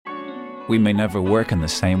we may never work in the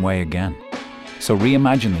same way again. So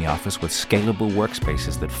reimagine the office with scalable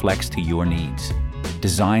workspaces that flex to your needs.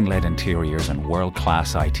 Design-led interiors and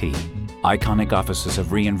world-class IT. Iconic offices have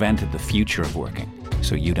reinvented the future of working,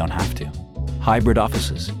 so you don't have to. Hybrid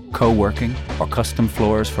offices, co-working, or custom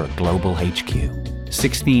floors for a global HQ.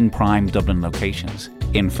 16 prime Dublin locations.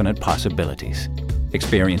 Infinite possibilities.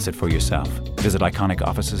 Experience it for yourself. Visit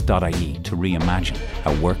iconicoffices.ie to reimagine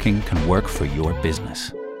how working can work for your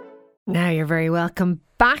business. Now you're very welcome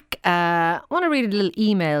back. I want to read a little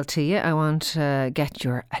email to you. I want to get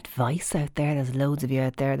your advice out there. There's loads of you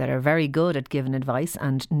out there that are very good at giving advice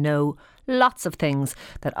and know lots of things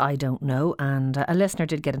that I don't know. And a listener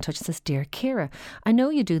did get in touch and says, "Dear Ciara, I know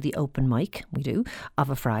you do the open mic, we do, of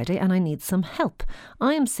a Friday, and I need some help.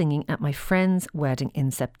 I am singing at my friend's wedding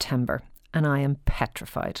in September. And I am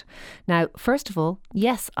petrified." Now, first of all,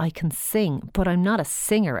 yes, I can sing, but I'm not a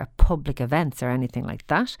singer at public events or anything like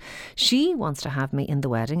that. She wants to have me in the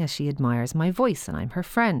wedding as she admires my voice and I'm her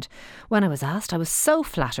friend. When I was asked, I was so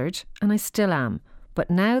flattered, and I still am. But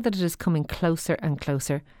now that it is coming closer and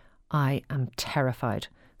closer, I am terrified.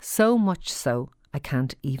 So much so, I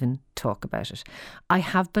can't even talk about it. I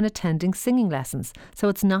have been attending singing lessons, so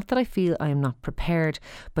it's not that I feel I am not prepared,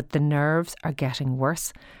 but the nerves are getting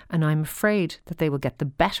worse and I'm afraid that they will get the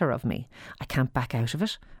better of me. I can't back out of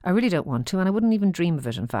it. I really don't want to, and I wouldn't even dream of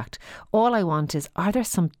it, in fact. All I want is, are there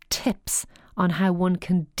some tips on how one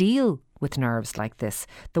can deal with nerves like this?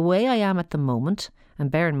 The way I am at the moment,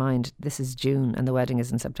 and bear in mind, this is June and the wedding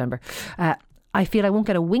is in September, I feel I won't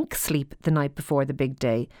get a wink sleep the night before the big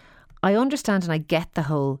day. I understand and I get the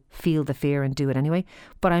whole feel the fear and do it anyway,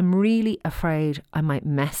 but I'm really afraid I might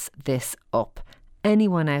mess this up.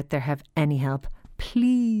 Anyone out there have any help?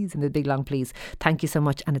 Please, and the big long please. Thank you so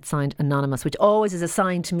much. And it's signed Anonymous, which always is a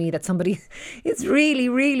sign to me that somebody is really,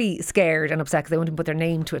 really scared and upset because they want to put their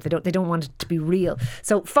name to it. They don't want it to be real.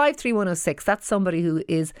 So 53106, that's somebody who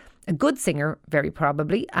is a good singer, very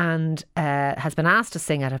probably, and has been asked to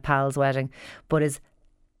sing at a pal's wedding, but is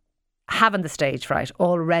having the stage fright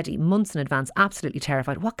already months in advance, absolutely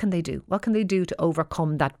terrified. What can they do? What can they do to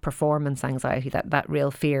overcome that performance anxiety, that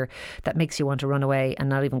real fear that makes you want to run away and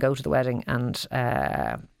not even go to the wedding? And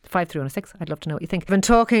 53106, I'd love to know what you think. I've been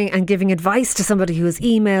talking and giving advice to somebody who has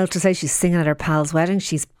emailed to say she's singing at her pal's wedding.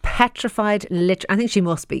 She's petrified. I think she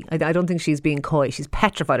must be. I don't think she's being coy. She's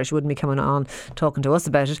petrified or she wouldn't be coming on talking to us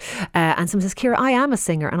about it. And someone says, "Ciara, I am a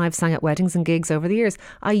singer and I've sang at weddings and gigs over the years.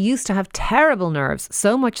 I used to have terrible nerves,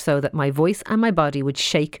 so much so that my voice and my body would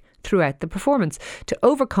shake throughout the performance. To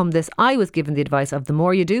overcome this, I was given the advice of the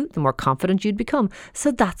more you do, the more confident you'd become.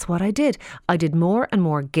 So that's what I did. I did more and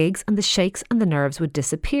more gigs and the shakes and the nerves would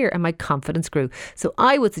disappear and my confidence grew. So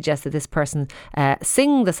I would suggest that this person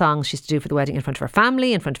sing the songs she used to do for the wedding in front of her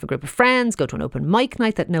family, in front of a group of friends, go to an open mic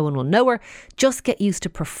night that no one will know her. Just get used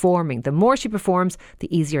to performing. The more she performs,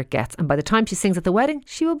 the easier it gets. And by the time she sings at the wedding,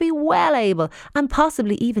 she will be well able and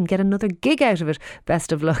possibly even get another gig out of it.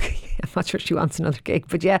 Best of luck." I'm not sure she wants another gig,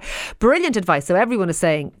 but yeah, brilliant advice. So everyone is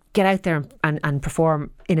saying get out there and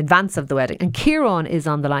perform in advance of the wedding. And Kieran is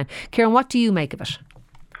on the line. Kieran, what do you make of it?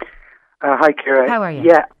 Hi, Ciara. How are you?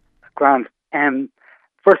 Yeah, grand.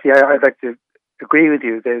 Firstly, I'd like to agree with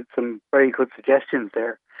you. There's some very good suggestions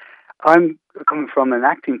there. I'm coming from an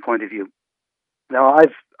acting point of view. Now,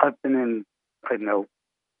 I've been in, I don't know,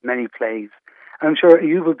 many plays. I'm sure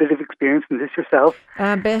you have a bit of experience in this yourself.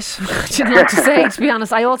 A bit. I didn't like to say, to be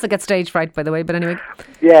honest. I also get stage fright, by the way, but anyway.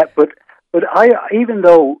 Yeah, but I, even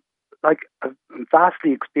though I'm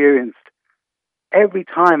vastly experienced, every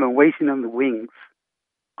time I'm waiting on the wings,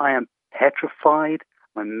 I am petrified.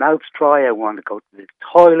 My mouth's dry. I want to go to the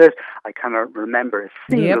toilet. I cannot remember a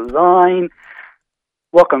single line.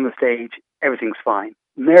 Walk on the stage, everything's fine.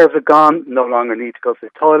 Nerves are gone, no longer need to go to the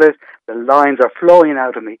toilet. The lines are flowing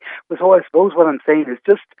out of me. So I suppose what I'm saying is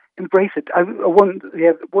just embrace it.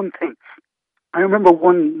 One thing. I remember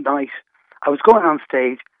one night I was going on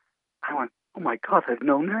stage. I went, "Oh my God, I have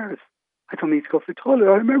no nerves. I don't need to go to the toilet.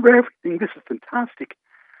 I remember everything. This is fantastic."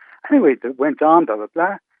 Anyway, it went on, blah, blah,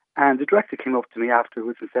 blah. And the director came up to me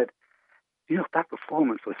afterwards and said, "You know, that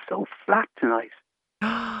performance was so flat tonight."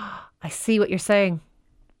 I see what you're saying.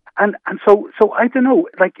 And so I don't know,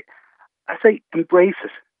 like I say, embrace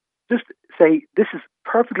it. Just say, this is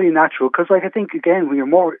perfectly natural. Because I think, again, when you're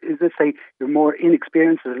more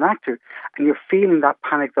inexperienced as an actor and you're feeling that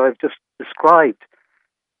panic that I've just described,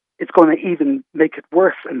 it's going to even make it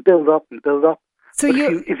worse and build up and build up. So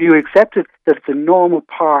if you accept it, that it's a normal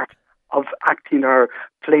part of acting or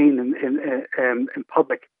playing in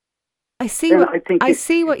public. I see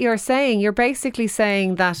what you're saying. You're basically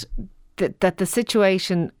saying that that the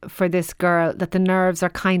situation for this girl, that the nerves are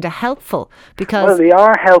kind of helpful? Because well, they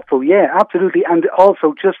are helpful, yeah, absolutely. And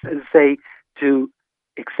also, just as say, to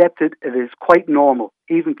accept it, it is quite normal,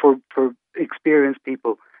 even for experienced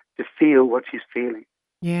people, to feel what she's feeling.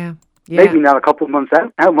 Yeah. Maybe not a couple of months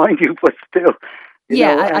out now, mind you, but still.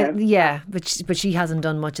 But she hasn't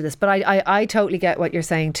done much of this. But I totally get what you're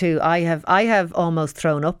saying too. I have almost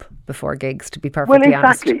thrown up before gigs, to be perfectly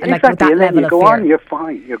honest. Exactly. And then you go on, you're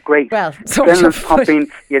fine, you're great. Well, adrenaline's pumping,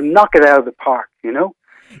 you knock it out of the park, you know.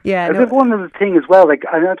 Yeah. And there's one other thing as well. Like,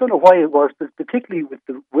 I don't know why it was, but particularly with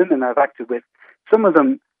the women I've acted with, some of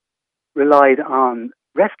them relied on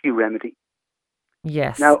rescue remedy.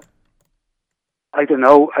 Yes. Now, I don't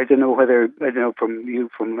know whether, from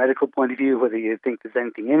a medical point of view, whether you think there's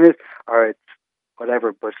anything in it or it's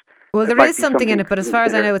whatever, but... Well, there is something in it, but as far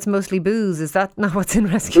as I know, it's mostly booze. Is that not what's in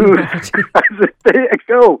rescue remedy? There you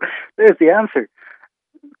go. There's the answer.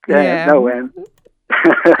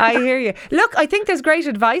 I hear you. Look, I think there's great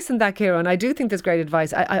advice in that, Kieran. I do think there's great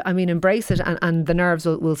advice. I mean, embrace it, and the nerves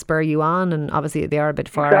will spur you on, and obviously they are a bit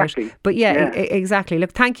far out. But exactly.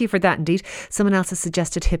 Look, thank you for that indeed. Someone else has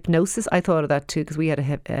suggested hypnosis. I thought of that too, because we had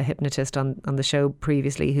a hypnotist on the show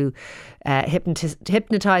previously who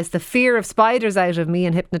hypnotised the fear of spiders out of me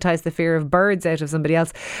and hypnotised the fear of birds out of somebody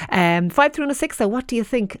else. 5 through and a 6 though, what do you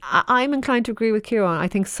think? I'm inclined to agree with Kieran. I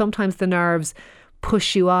think sometimes the nerves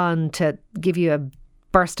push you on to give you a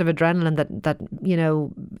burst of adrenaline that you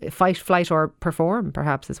know, fight, flight or perform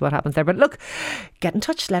perhaps is what happens there. But look, get in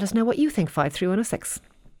touch, let us know what you think. 5 through 106.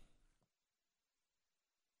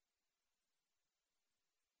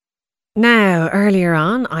 Now, earlier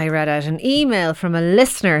on, I read out an email from a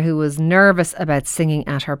listener who was nervous about singing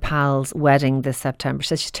at her pal's wedding this September. She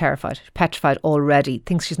says she's terrified, petrified already,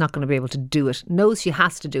 thinks she's not going to be able to do it, knows she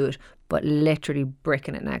has to do it, but literally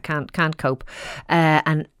bricking it now, can't cope.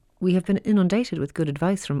 And we have been inundated with good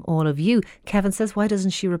advice from all of you. Kevin says, why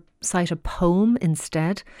doesn't she recite a poem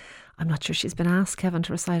instead? I'm not sure she's been asked, Kevin,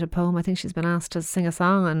 to recite a poem. I think she's been asked to sing a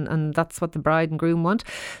song, and that's what the bride and groom want.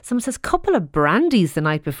 Someone says, couple of brandies the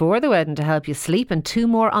night before the wedding to help you sleep and 2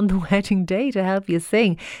 more on the wedding day to help you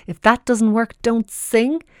sing. If that doesn't work, don't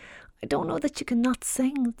sing. I don't know that you can not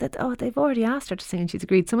sing. They've already asked her to sing and she's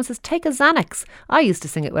agreed. Someone says, take a Xanax. I used to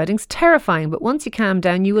sing at weddings. Terrifying, but once you calm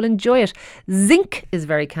down, you will enjoy it. Zinc is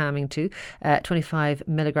very calming too. 25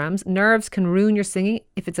 milligrams. Nerves can ruin your singing.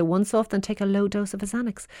 If it's a once-off, then take a low dose of a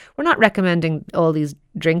Xanax. We're not recommending all these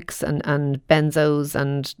drinks and benzos,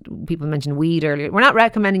 and people mentioned weed earlier. We're not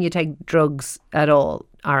recommending you take drugs at all,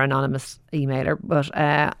 our anonymous emailer, but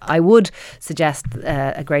I would suggest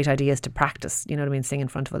a great idea is to practice, you know what I mean, sing in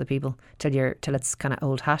front of other people till it's kind of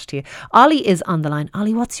old hat to you. Ollie is on the line.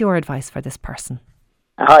 Ollie, what's your advice for this person?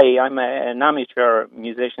 Hi, I'm an amateur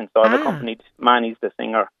musician, so I've accompanied Manny's the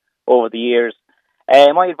singer over the years.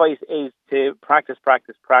 My advice is to practice,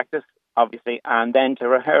 obviously, and then to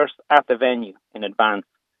rehearse at the venue in advance,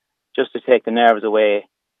 just to take the nerves away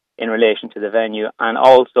in relation to the venue. And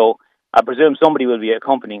also, I presume somebody will be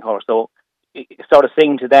accompanying her, so sort of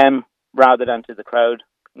sing to them rather than to the crowd.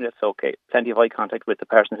 That's okay. Plenty of eye contact with the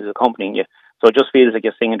person who's accompanying you. So it just feels like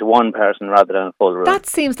you're singing to one person rather than a full room. That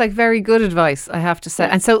seems like very good advice, I have to say.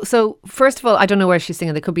 And so first of all, I don't know where she's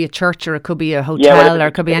singing. There could be a church or it could be a hotel or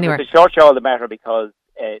it could be anywhere. If it's a church, all the better, because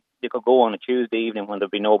you could go on a Tuesday evening when there'll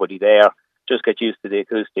be nobody there. Just get used to the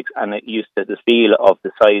acoustics and get used to the feel of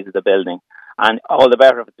the size of the building. And all the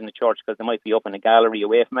better if it's in the church, because they might be up in a gallery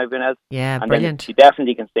away from everyone else. Yeah, and brilliant. Then you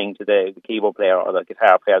definitely can sing to the keyboard player or the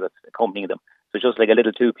guitar player that's accompanying them. So it's just like a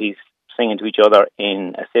little two-piece singing to each other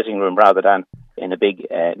in a sitting room rather than in a big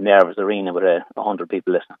nervous arena with 100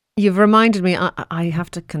 people listening. You've reminded me, I have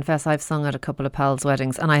to confess, I've sung at a couple of pals'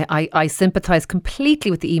 weddings, and I sympathise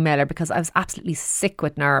completely with the emailer, because I was absolutely sick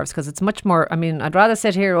with nerves, because it's much more, I mean, I'd rather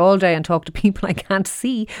sit here all day and talk to people I can't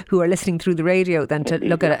see who are listening through the radio than to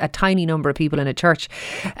look at a tiny number of people in a church.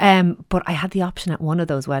 But I had the option at one of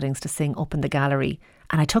those weddings to sing up in the gallery,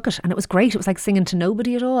 and I took it, and it was great. It was like singing to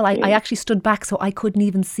nobody at all. I actually stood back so I couldn't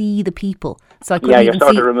even see the people. So I couldn't even see.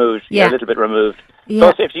 You're sort of removed. Yeah, a little bit removed. Yeah.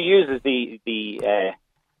 Plus, if she uses the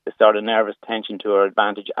sort of nervous tension to her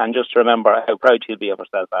advantage, and just to remember how proud she'll be of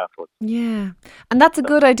herself afterwards. Yeah, and that's a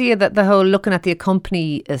good idea, that the whole looking at the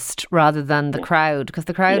accompanist rather than the crowd, because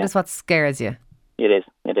the crowd is what scares you. It is.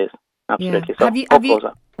 Absolutely. Yeah. So have you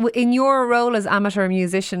in your role as amateur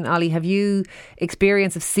musician, Ollie, have you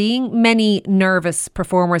experience of seeing many nervous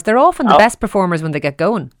performers? They're often the best performers when they get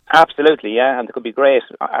going. Absolutely, yeah, and they could be great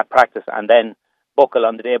at practice and then buckle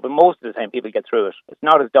on the day. But most of the time, people get through it. It's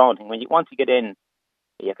not as daunting. Once you get in,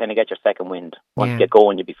 you kind of get your second wind. Once you get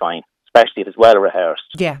going, you'll be fine. especially if it's well rehearsed.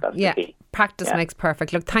 Yeah, That's yeah. the key. Practice makes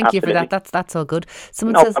perfect. Look, thank you for that. That's all good.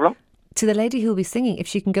 Someone No says, problem. to the lady who will be singing, if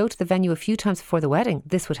she can go to the venue a few times before the wedding,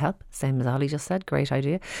 this would help. Same as Ollie just said. Great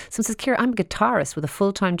idea. Someone says, Ciara, I'm a guitarist with a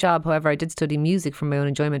full-time job. However, I did study music for my own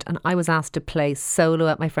enjoyment, and I was asked to play solo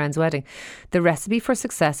at my friend's wedding. The recipe for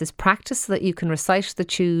success is practice so that you can recite the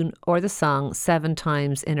tune or the song 7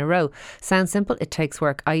 times in a row. Sounds simple, it takes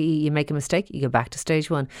work, i.e. you make a mistake, you go back to stage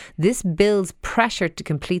 1. This builds pressure to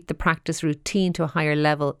complete the practice routine to a higher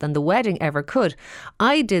level than the wedding ever could.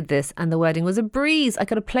 I did this and the wedding was a breeze. I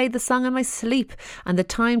could have played the song in my sleep, and the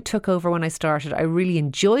time took over when I started. I really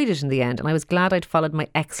enjoyed it in the end, and I was glad I'd followed my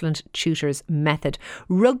excellent tutor's method.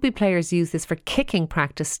 Rugby players use this for kicking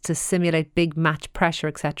practice to simulate big match pressure,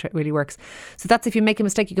 etc. It really works. So that's if you make a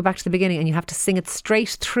mistake, you go back to the beginning and you have to sing it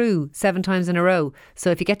straight through 7 times in a row. So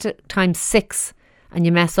if you get to time 6 and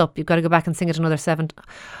you mess up, you've got to go back and sing it another 7.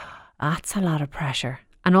 That's a lot of pressure.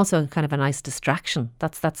 And also kind of a nice distraction.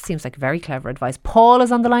 That seems like very clever advice. Paul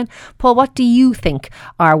is on the line. Paul, what do you think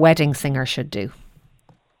our wedding singer should do?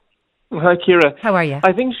 Hi, Ciara. How are you?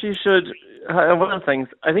 I think she should, one of the things,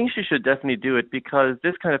 I think she should definitely do it because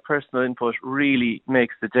this kind of personal input really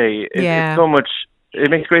makes the day. It's so much,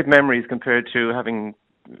 it makes great memories compared to having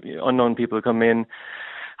unknown people come in,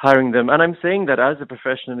 hiring them. And I'm saying that as a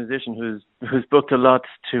professional musician who's booked a lot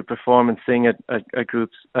to perform and sing at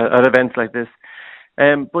groups, at events like this.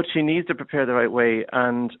 But she needs to prepare the right way.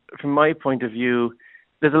 And from my point of view,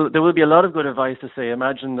 there will be a lot of good advice to say,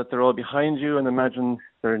 imagine that they're all behind you and imagine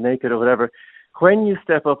they're naked or whatever. When you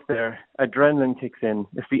step up there, adrenaline kicks in.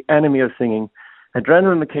 It's the enemy of singing.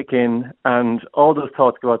 Adrenaline will kick in and all those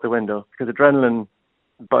thoughts go out the window because adrenaline,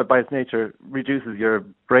 by its nature, reduces your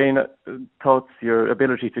brain thoughts, your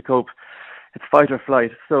ability to cope. It's fight or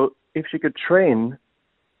flight. So if she could train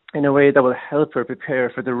in a way that will help her prepare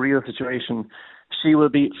for the real situation, she will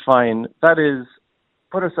be fine. That is,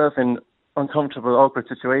 put herself in uncomfortable, awkward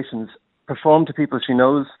situations, perform to people she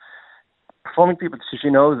knows. Performing to people she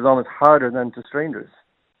knows is almost harder than to strangers,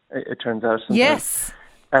 it turns out. Sometimes. Yes.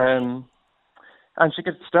 And she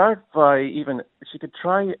could start by she could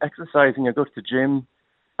try exercising or go to the gym,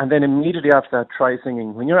 and then immediately after that, try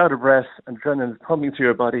singing. When you're out of breath and adrenaline is pumping through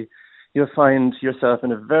your body, you'll find yourself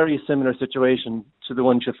in a very similar situation to the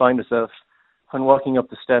one she'll find herself when walking up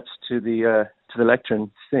the steps to the lectern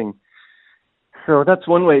to sing. So that's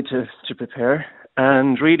one way to prepare,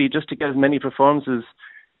 and really just to get as many performances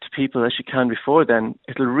to people as she can before then.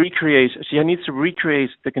 She needs to recreate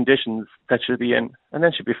the conditions that she'll be in, and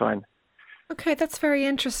then she'll be fine. Okay, that's very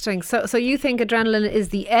interesting. So you think adrenaline is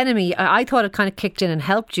the enemy. I thought it kind of kicked in and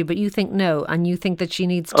helped you, but you think no, and you think that she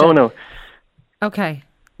needs to... Oh, no. Okay.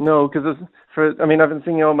 No, because I've been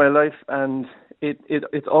singing all my life, and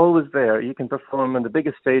it's always there. You can perform on the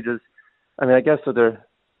biggest stages. I mean, I guess other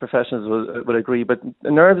professionals will agree, but the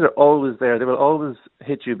nerves are always there. They will always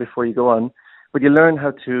hit you before you go on. But you learn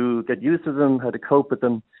how to get used to them, how to cope with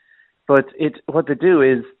them. But what they do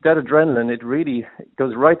is that adrenaline, it really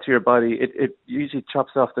goes right through your body. It usually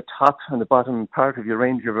chops off the top and the bottom part of your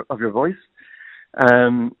range of your voice.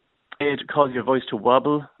 It causes your voice to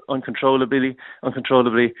wobble uncontrollably.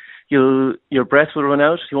 Your breath will run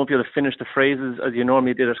out. You won't be able to finish the phrases as you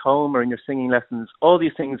normally did at home or in your singing lessons. All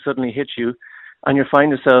these things suddenly hit you, and you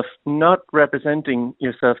find yourself not representing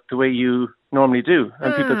yourself the way you normally do.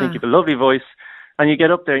 And people think you have a lovely voice, and you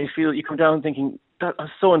get up there and you come down thinking, that's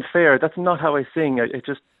so unfair. That's not how I sing.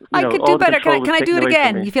 I could do better. Can I do it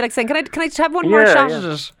again? You feel like saying, can I have one more shot at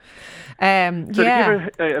it? To give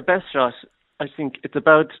her a best shot, I think it's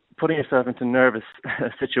about putting yourself into nervous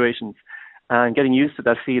situations and getting used to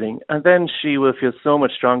that feeling. And then she will feel so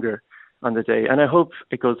much stronger on the day. And I hope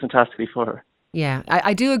it goes fantastically for her. Yeah,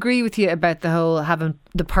 I do agree with you about the whole having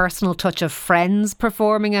the personal touch of friends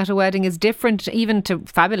performing at a wedding is different, even to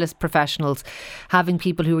fabulous professionals. Having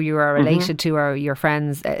people who you are related to or your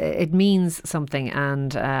friends, it means something,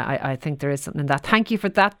 and I think there is something in that. Thank you for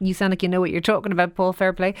that. You sound like you know what you're talking about, Paul.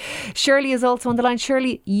 Fair play. Shirley is also on the line.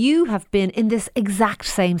 Shirley, you have been in this exact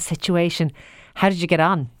same situation. How did you get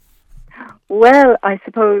on? Well, I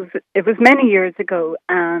suppose it was many years ago,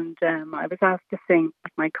 and I was asked to sing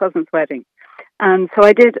at my cousin's wedding. And so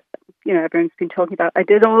I did, everyone's been talking about, I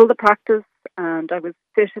did all the practice, and I was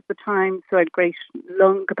fit at the time, so I had great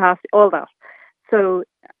lung capacity, all that. So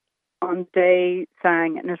on the day,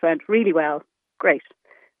 sang, and it went really well. Great.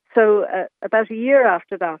 So about a year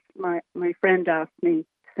after that, my friend asked me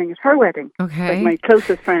to sing at her wedding. Okay. Like my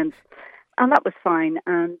closest friends. And that was fine.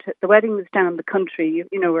 And the wedding was down the country,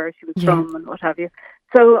 where she was from and what have you.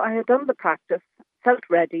 So I had done the practice, felt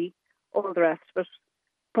ready, all the rest of it.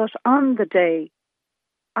 But on the day,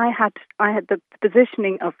 I had the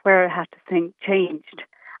positioning of where I had to sing changed,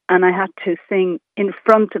 and I had to sing in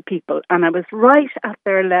front of people, and I was right at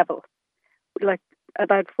their level, like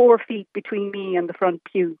about 4 feet between me and the front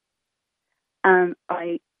pew, and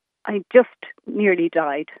I just nearly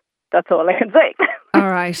died. That's all I can say. All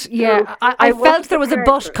right, yeah, so I felt there was a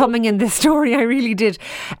but coming in this story. I really did.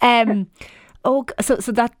 So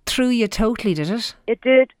that threw you totally, did it? It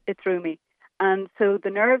did. It threw me, and so the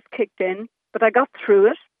nerves kicked in. But I got through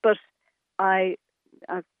it. But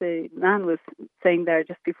as the man was saying there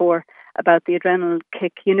just before about the adrenaline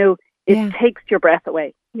kick, it takes your breath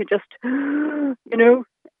away. You just,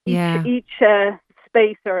 each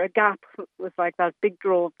space or a gap was like that big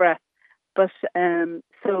draw of breath. But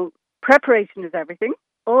so preparation is everything.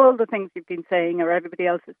 All the things you've been saying or everybody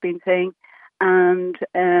else has been saying. And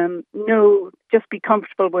just be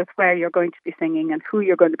comfortable with where you're going to be singing and who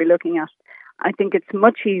you're going to be looking at. I think it's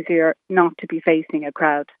much easier not to be facing a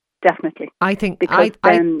crowd. Definitely. I think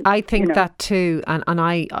that too. And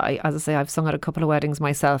I, as I say, I've sung at a couple of weddings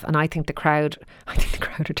myself, and I think the crowd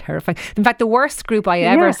are terrifying. In fact, the worst group I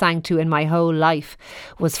ever sang to in my whole life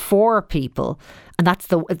was 4 people. And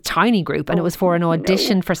that's a tiny group, and it was for an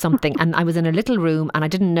audition for something. And I was in a little room and I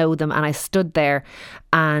didn't know them, and I stood there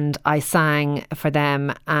and I sang for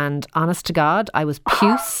them. And honest to God, I was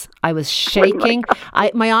puce. I was shaking.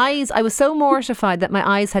 My eyes, I was so mortified that my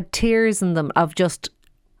eyes had tears in them of just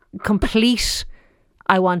complete,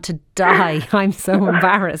 I want to die. I'm so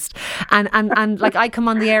embarrassed. And like, I come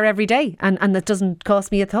on the air every day and that doesn't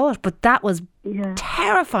cost me a thought. But that was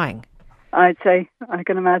terrifying. I'd say, I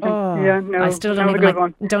can imagine. I still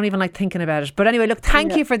don't even like thinking about it. But anyway, look,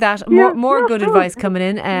 thank you for that. More good advice coming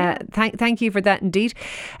in. Thank you for that indeed.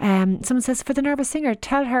 Someone says, for the nervous singer,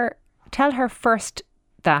 tell her first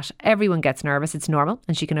that everyone gets nervous. It's normal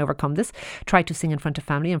and she can overcome this. Try to sing in front of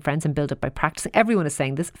family and friends and build up by practicing. Everyone is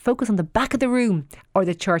saying this. Focus on the back of the room or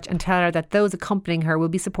the church and tell her that those accompanying her will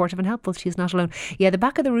be supportive and helpful. She is not alone. Yeah, the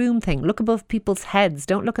back of the room thing. Look above people's heads.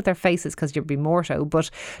 Don't look at their faces because you'll be morto,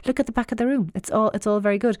 but look at the back of the room. It's all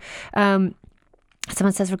very good.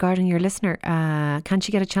 Someone says regarding your listener, can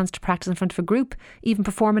she get a chance to practice in front of a group, even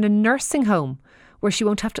perform in a nursing home, where she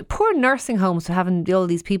won't have to... Poor nursing homes for having all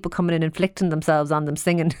these people coming in inflicting themselves on them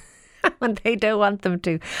singing when they don't want them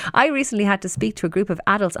to. I recently had to speak to a group of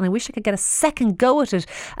adults and I wish I could get a second go at it,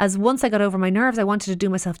 as once I got over my nerves I wanted to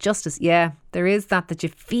do myself justice. Yeah, there is that you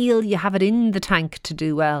feel you have it in the tank to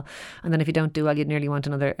do well, and then if you don't do well you nearly want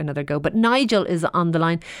another go. But Nigel is on the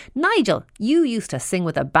line. Nigel, you used to sing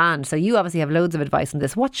with a band, so you obviously have loads of advice on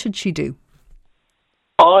this. What should she do?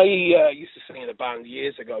 I used to sing in a band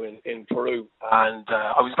years ago in Peru, and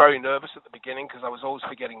I was very nervous at the beginning because I was always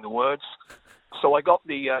forgetting the words. So I got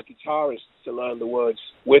the guitarist to learn the words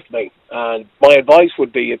with me, and my advice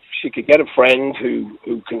would be if she could get a friend who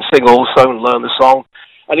can sing also and learn the song,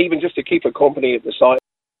 and even just to keep her company at the side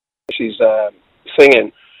she's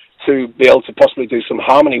singing, to be able to possibly do some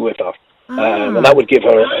harmony with her. And that would give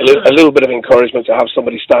her a little bit of encouragement to have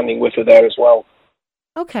somebody standing with her there as well.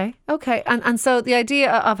 Okay. And so the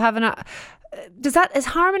idea of having is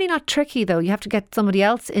harmony not tricky though? You have to get somebody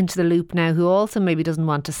else into the loop now who also maybe doesn't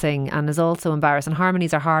want to sing and is also embarrassed, and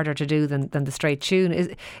harmonies are harder to do than the straight tune.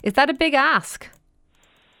 Is that a big ask?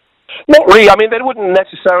 Not really. I mean, they wouldn't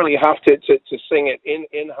necessarily have to sing it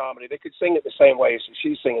in harmony. They could sing it the same way as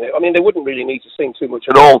she's singing it. I mean, they wouldn't really need to sing too much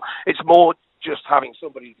at all. It's more just having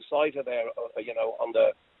somebody beside her there, on the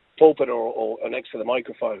pulpit or next to the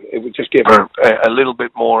microphone. It would just give her a little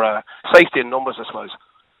bit more safety in numbers, I suppose.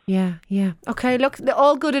 Yeah. Okay, look,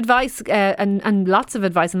 all good advice and lots of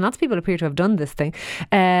advice, and lots of people appear to have done this thing.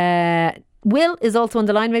 Will is also on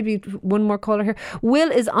the line. Maybe one more caller here.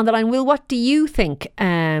 Will is on the line. Will, what do you think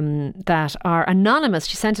that our anonymous,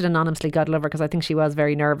 she sent it anonymously, God love her, because I think she was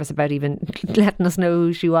very nervous about even letting us know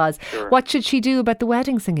who she was. Sure. What should she do about the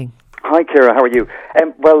wedding singing? Hi, Ciara, how are you?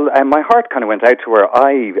 My heart kind of went out to her.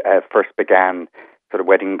 I first began sort of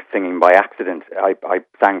wedding singing by accident. I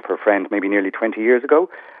sang for a friend maybe nearly 20 years ago,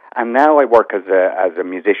 and now I work as a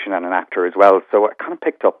musician and an actor as well. So I kind of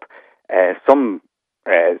picked up some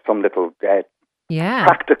little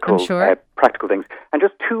practical things, and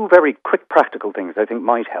just 2 very quick practical things I think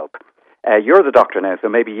might help. You're the doctor now, so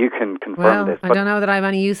maybe you can confirm this. I don't know that I have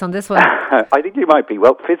any use on this one. I think you might be.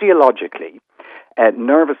 Well, physiologically,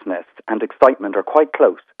 nervousness and excitement are quite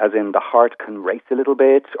close, as in the heart can race a little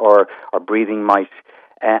bit, or breathing might.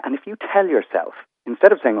 And if you tell yourself,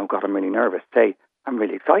 instead of saying, oh God, I'm really nervous, say, I'm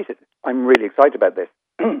really excited. I'm really excited about this.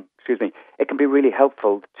 Excuse me. It can be really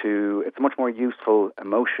helpful it's a much more useful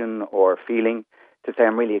emotion or feeling to say,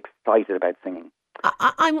 I'm really excited about singing.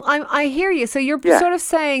 I hear you. So you're sort of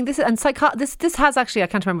saying this, and this has actually, I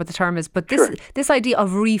can't remember what the term is, but this idea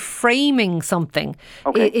of reframing something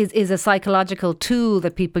is a psychological tool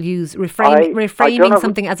that people use. Reframing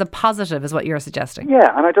something as a positive is what you're suggesting.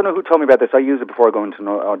 Yeah, and I don't know who told me about this. I use it before I go into an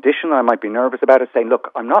audition. I might be nervous about it, saying,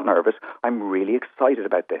 look, I'm not nervous. I'm really excited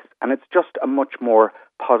about this. And it's just a much more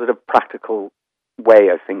positive, practical way,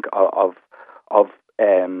 I think, of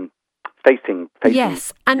facing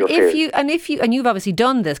yes, and you've obviously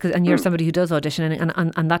done this and you're somebody who does audition,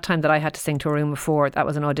 and that time that I had to sing to a room before, that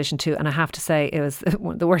was an audition too, and I have to say it was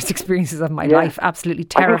one of the worst experiences of my life. Absolutely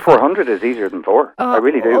terrifying. I think 400 is easier than 4. I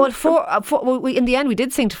really do. Well, in the end we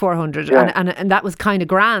did sing to 400, and that was kind of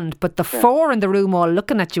grand. But the 4 in the room all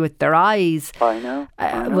looking at you with their eyes, I know.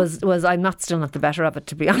 Was I'm still not the better of it,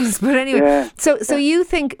 to be honest. But anyway, so you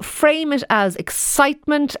think frame it as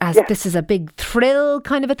excitement, as this is a big thrill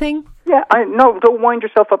kind of a thing. Yeah, don't wind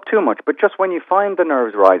yourself up too much, but just when you find the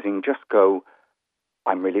nerves rising, just go,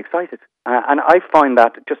 I'm really excited. And I find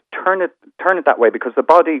that just turn it that way, because the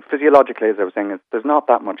body, physiologically, as I was saying, there's not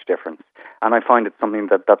that much difference. And I find it's something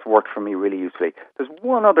that's worked for me really usefully. There's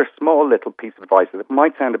one other small little piece of advice that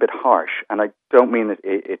might sound a bit harsh, and I don't mean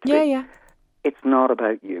it to be. It's not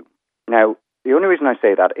about you. Now, the only reason I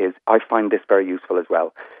say that is I find this very useful as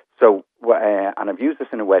well. So, and I've used this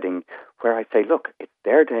in a wedding where I say, look, it's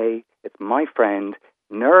their day, it's my friend.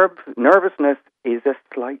 Nervousness is a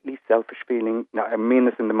slightly selfish feeling. Now, I mean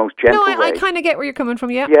this in the most gentle way. No, I kind of get where you're coming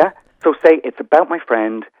from, yeah. Yeah, so say it's about my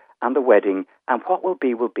friend and the wedding, and what will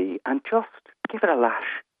be, and just give it a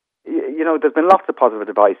lash. You know, there's been lots of positive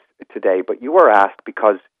advice today, but you were asked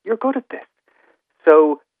because you're good at this.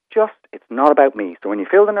 So it's not about me. So when you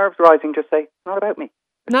feel the nerves rising, just say, not about me.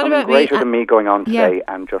 Not about me. Greater than me going on today,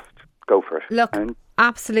 and just go for it. Look,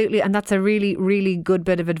 absolutely, and that's a really, really good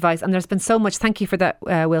bit of advice. And there's been so much. Thank you for that,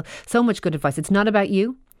 Will. So much good advice. It's not about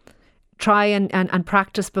you. Try and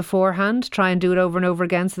practice beforehand. Try and do it over and over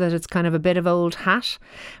again so that it's kind of a bit of old hat.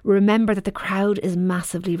 Remember that the crowd is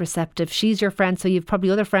massively receptive. She's your friend, so you've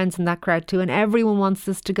probably other friends in that crowd too, and everyone wants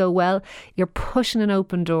this to go well. You're pushing an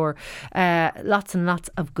open door. Lots and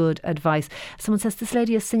lots of good advice. Someone says, this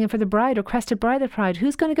lady is singing for the bride or crested bride at Pride.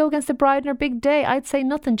 Who's going to go against the bride in her big day? I'd say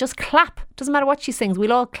nothing. Just clap. Doesn't matter what she sings.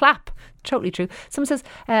 We'll all clap. Totally true. Someone says,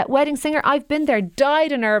 wedding singer, I've been there,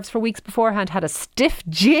 died of nerves for weeks beforehand, had a stiff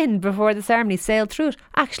gin before the ceremony, sailed through it,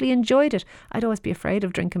 actually enjoyed it. I'd always be afraid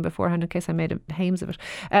of drinking beforehand in case I made a hames of it.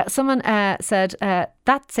 Someone said,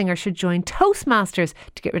 that singer should join Toastmasters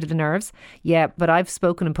to get rid of the nerves. Yeah, but I've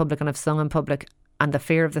spoken in public and I've sung in public, and the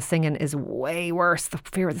fear of the singing is way worse. The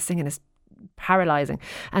fear of the singing is paralysing.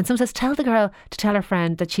 And someone says, tell the girl to tell her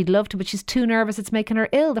friend that she'd love to, but she's too nervous, it's making her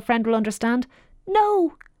ill. The friend will understand.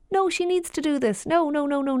 No, she needs to do this. No.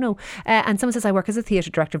 And someone says, I work as a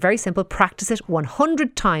theatre director. Very simple. Practice it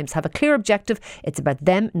 100 times. Have a clear objective. It's about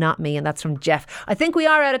them, not me. And that's from Jeff. I think we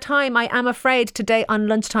are out of time, I am afraid, today on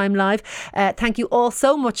Lunchtime Live. Thank you all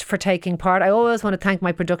so much for taking part. I always want to thank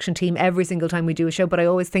my production team every single time we do a show, but I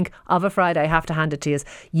always think of a Friday, I have to hand it to you.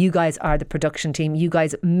 You guys are the production team. You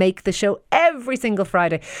guys make the show every single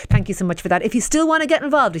Friday. Thank you so much for that. If you still want to get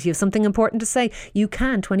involved, if you have something important to say, you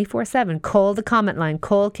can 24/7. Call the comment line.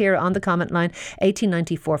 Call Ciara on the comment line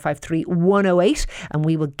 1890 453 108, and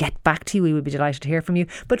we will get back to you. We will be delighted to hear from you.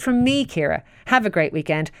 But from me, Ciara, have a great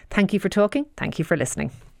weekend. Thank you for talking. Thank you for listening.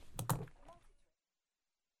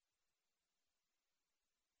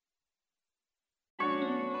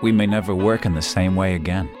 We may never work in the same way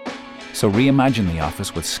again. So reimagine the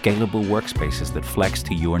office with scalable workspaces that flex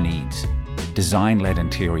to your needs. Design-led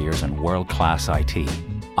interiors and world-class IT.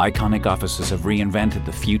 Iconic offices have reinvented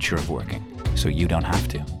the future of working, so you don't have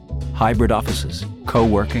to. Hybrid offices,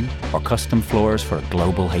 co-working, or custom floors for a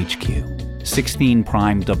global HQ. 16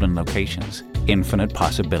 prime Dublin locations. Infinite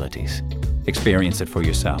possibilities. Experience it for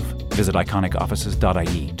yourself. Visit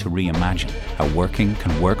iconicoffices.ie to reimagine how working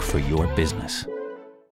can work for your business.